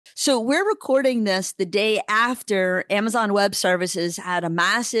So we're recording this the day after Amazon Web Services had a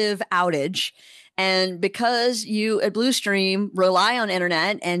massive outage. And because you at Bluestream rely on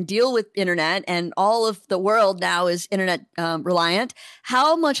internet and deal with internet, and all of the world now is internet reliant,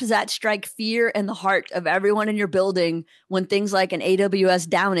 how much does that strike fear in the heart of everyone in your building when things like an AWS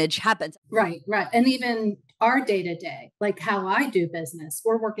downage happens? Right, right. And even our day to day, like how I do business,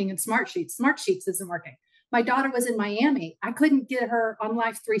 we're working in Smartsheets. Smartsheets isn't working. My daughter was in Miami. I couldn't get her on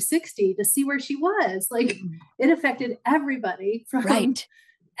Life 360 to see where she was. Like it affected everybody from Right.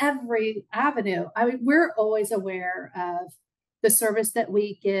 every avenue. I mean, we're always aware of the service that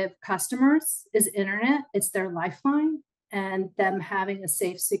we give customers is internet. It's their lifeline, and them having a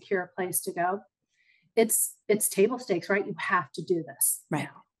safe, secure place to go. It's table stakes, right? You have to do this Right.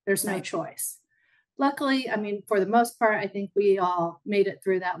 now. There's no Right. choice. Luckily, I mean, for the most part, I think we all made it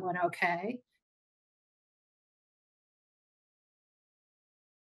through that one okay.